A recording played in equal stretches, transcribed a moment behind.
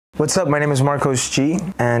What's up, my name is Marcos G,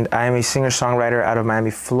 and I am a singer-songwriter out of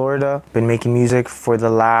Miami, Florida. Been making music for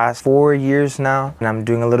the last 4 years now, and I'm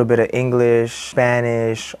doing a little bit of English,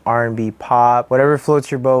 Spanish, R&B, pop, whatever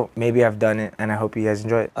floats your boat. Maybe I've done it, and I hope you guys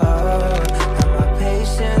enjoy it.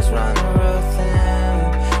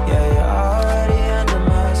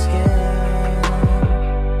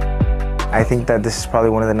 I think that this is probably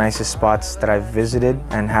one of the nicest spots that I've visited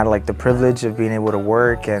and had like the privilege of being able to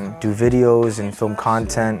work and do videos and film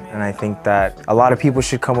content. And I think that a lot of people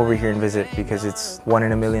should come over here and visit because it's 1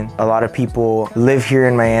 in a million. A lot of people live here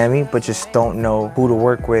in Miami but just don't know who to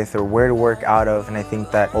work with or where to work out of. And I think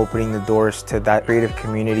that opening the doors to that creative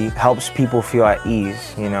community helps people feel at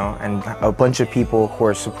ease, you know, and a bunch of people who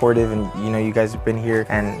are supportive, and you know, you guys have been here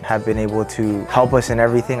and have been able to help us in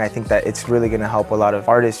everything. I think that it's really going to help a lot of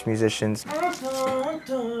artists, musicians. That's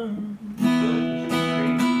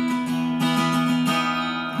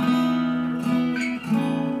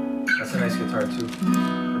a nice guitar too.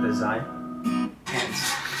 The design. Hands.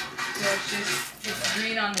 So it's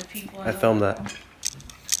green on the people. I filmed that.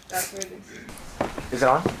 That's where it is. Is it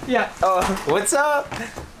on? Yeah. Oh, what's up?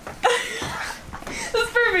 That's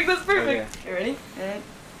perfect. That's perfect. Okay. You ready? Alright.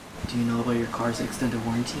 Do you know about your car's extended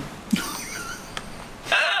warranty?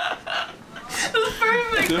 That's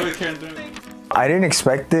perfect. I didn't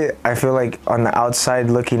expect it. I feel like on the outside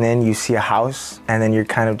looking in, you see a house and then you're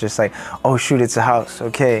kind of just like, oh shoot, it's a house,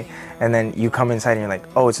 okay. And then you come inside and you're like,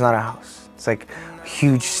 oh, it's not a house. It's like a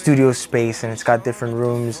huge studio space and it's got different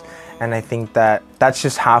rooms. And I think that that's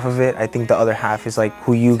just half of it. I think the other half is like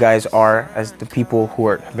who you guys are as the people who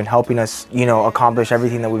have been helping us, you know, accomplish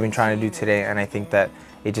everything that we've been trying to do today. And I think that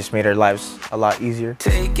it just made our lives a lot easier.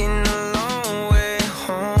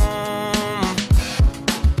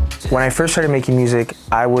 When I first started making music,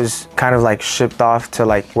 I was kind of like shipped off to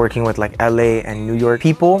like working with like LA and New York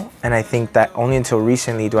people. And I think that only until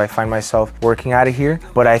recently do I find myself working out of here.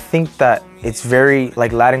 But I think that it's very,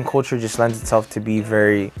 like Latin culture just lends itself to be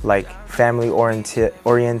very like family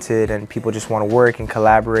oriented and people just want to work and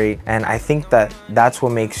collaborate. And I think that that's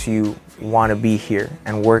what makes you want to be here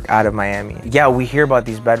and work out of Miami. Yeah, we hear about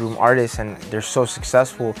these bedroom artists and they're so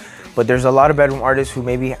successful, but there's a lot of bedroom artists who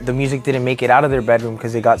maybe the music didn't make it out of their bedroom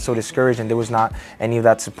because they got so discouraged and there was not any of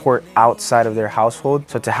that support outside of their household.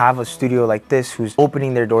 So to have a studio like this who's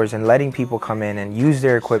opening their doors and letting people come in and use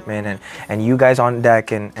their equipment and you guys on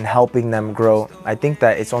deck and helping them grow, I think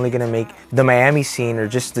that it's only gonna make the Miami scene or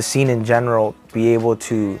just the scene in general be able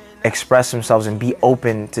to express themselves and be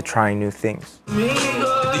open to trying new things.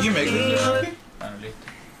 Did you make this?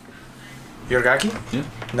 Yorgaki? Yeah.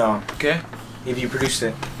 No. ¿Qué? If you produced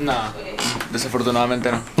it. No.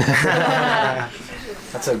 Desafortunadamente no.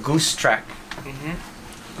 That's a Goose track.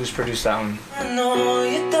 Goose produced that one. I know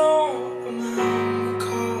you don't remember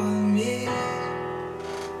calling me,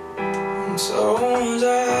 and so was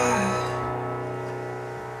I.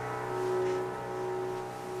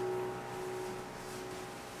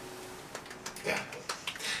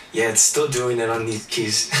 Yeah, it's still doing it on these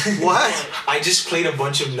keys. What? I just played a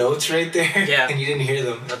bunch of notes right there, Yeah. and you didn't hear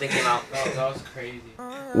them. Nothing came out. That was crazy.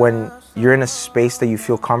 When you're in a space that you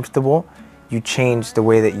feel comfortable, you change the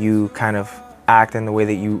way that you kind of act and the way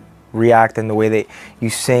that you react and the way that you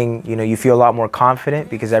sing. You know, you feel a lot more confident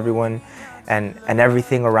because everyone and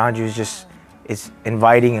everything around you is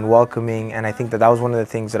inviting and welcoming. And I think that was one of the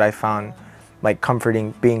things that I found like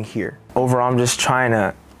comforting being here. Overall, I'm just trying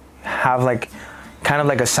to have like kind of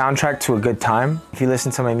like a soundtrack to a good time. If you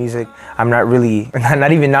listen to my music, I'm not really, I'm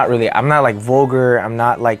not like vulgar. I'm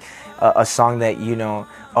not like a song that, you know,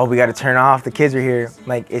 oh, we got to turn off, the kids are here.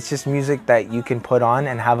 Like, it's just music that you can put on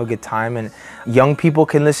and have a good time, and young people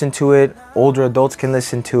can listen to it, older adults can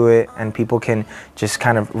listen to it, and people can just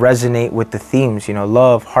kind of resonate with the themes, you know,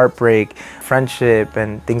 love, heartbreak, friendship,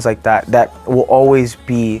 and things like that, that will always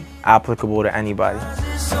be applicable to anybody.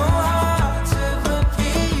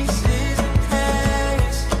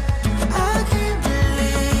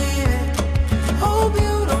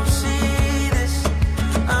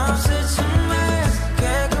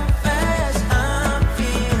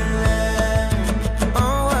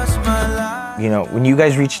 You know, when you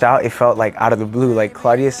guys reached out, it felt like out of the blue. Like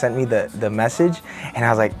Claudia sent me the message and I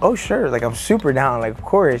was like, oh sure, like I'm super down, like of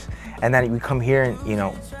course. And then we come here and, you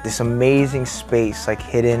know, this amazing space like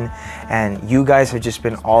hidden, and you guys have just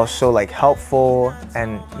been also like helpful,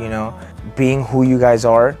 and you know, being who you guys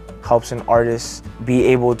are helps an artist be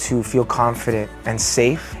able to feel confident and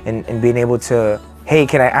safe and being able to, hey,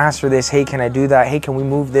 can I ask for this? Hey, can I do that? Hey, can we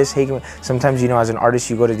move this? Hey, sometimes, you know, as an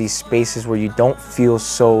artist, you go to these spaces where you don't feel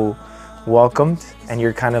so welcomed, and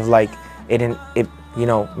you're kind of like, it you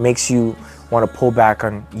know, makes you want to pull back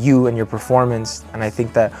on you and your performance. And I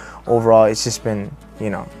think that overall it's just been,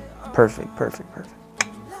 you know, perfect.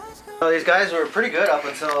 So these guys were pretty good up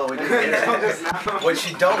until we didn't get it. What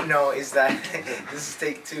you don't know is that this is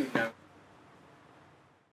take 2 now.